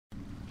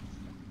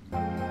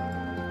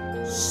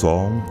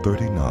Psalm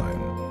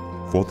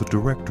 39, for the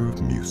director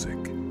of music,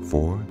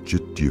 for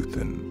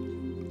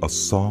Jeduthun, a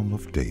psalm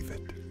of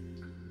David.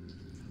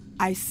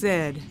 I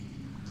said,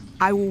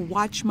 I will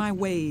watch my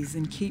ways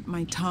and keep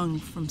my tongue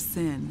from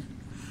sin.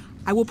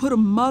 I will put a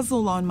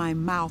muzzle on my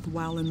mouth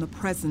while in the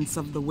presence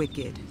of the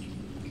wicked.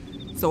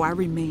 So I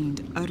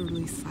remained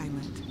utterly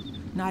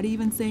silent, not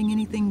even saying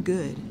anything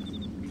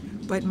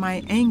good. But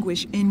my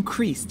anguish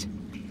increased.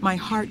 My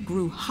heart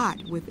grew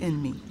hot within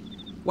me.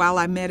 While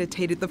I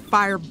meditated, the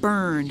fire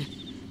burned.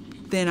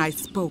 Then I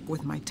spoke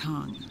with my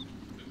tongue.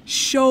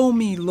 Show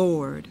me,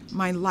 Lord,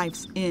 my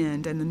life's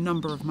end and the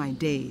number of my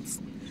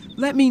days.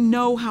 Let me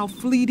know how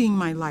fleeting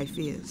my life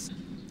is.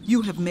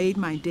 You have made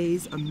my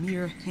days a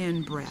mere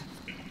handbreadth.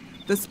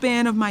 The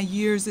span of my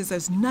years is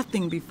as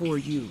nothing before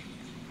you.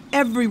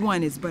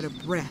 Everyone is but a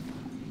breath,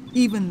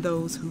 even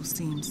those who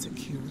seem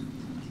secure.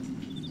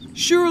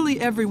 Surely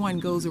everyone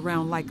goes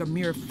around like a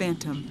mere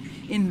phantom.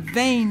 In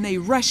vain they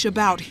rush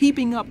about,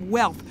 heaping up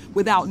wealth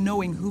without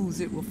knowing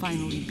whose it will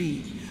finally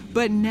be.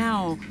 But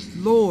now,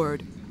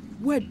 Lord,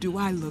 what do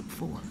I look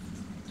for?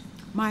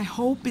 My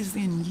hope is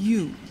in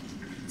you.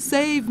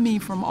 Save me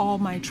from all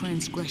my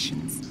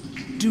transgressions.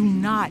 Do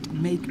not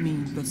make me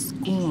the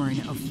scorn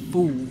of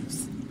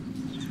fools.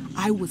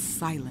 I was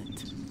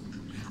silent.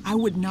 I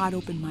would not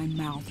open my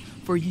mouth,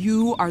 for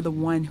you are the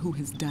one who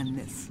has done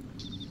this.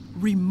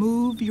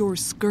 Remove your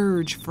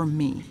scourge from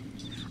me.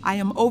 I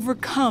am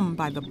overcome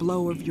by the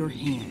blow of your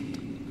hand.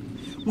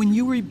 When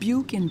you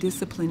rebuke and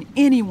discipline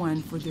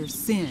anyone for their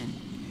sin,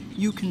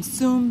 you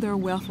consume their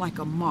wealth like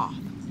a moth.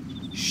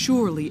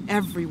 Surely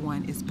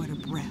everyone is but a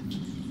breath.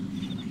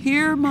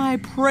 Hear my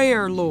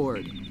prayer,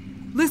 Lord.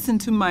 Listen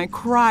to my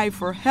cry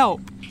for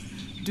help.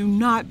 Do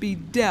not be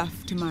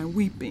deaf to my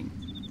weeping.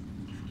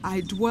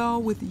 I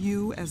dwell with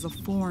you as a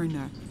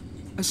foreigner,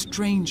 a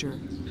stranger,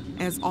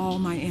 as all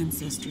my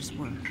ancestors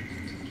were.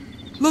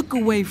 Look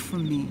away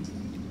from me,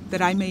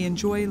 that I may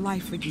enjoy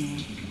life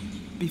again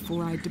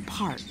before I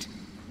depart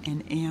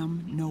and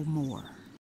am no more.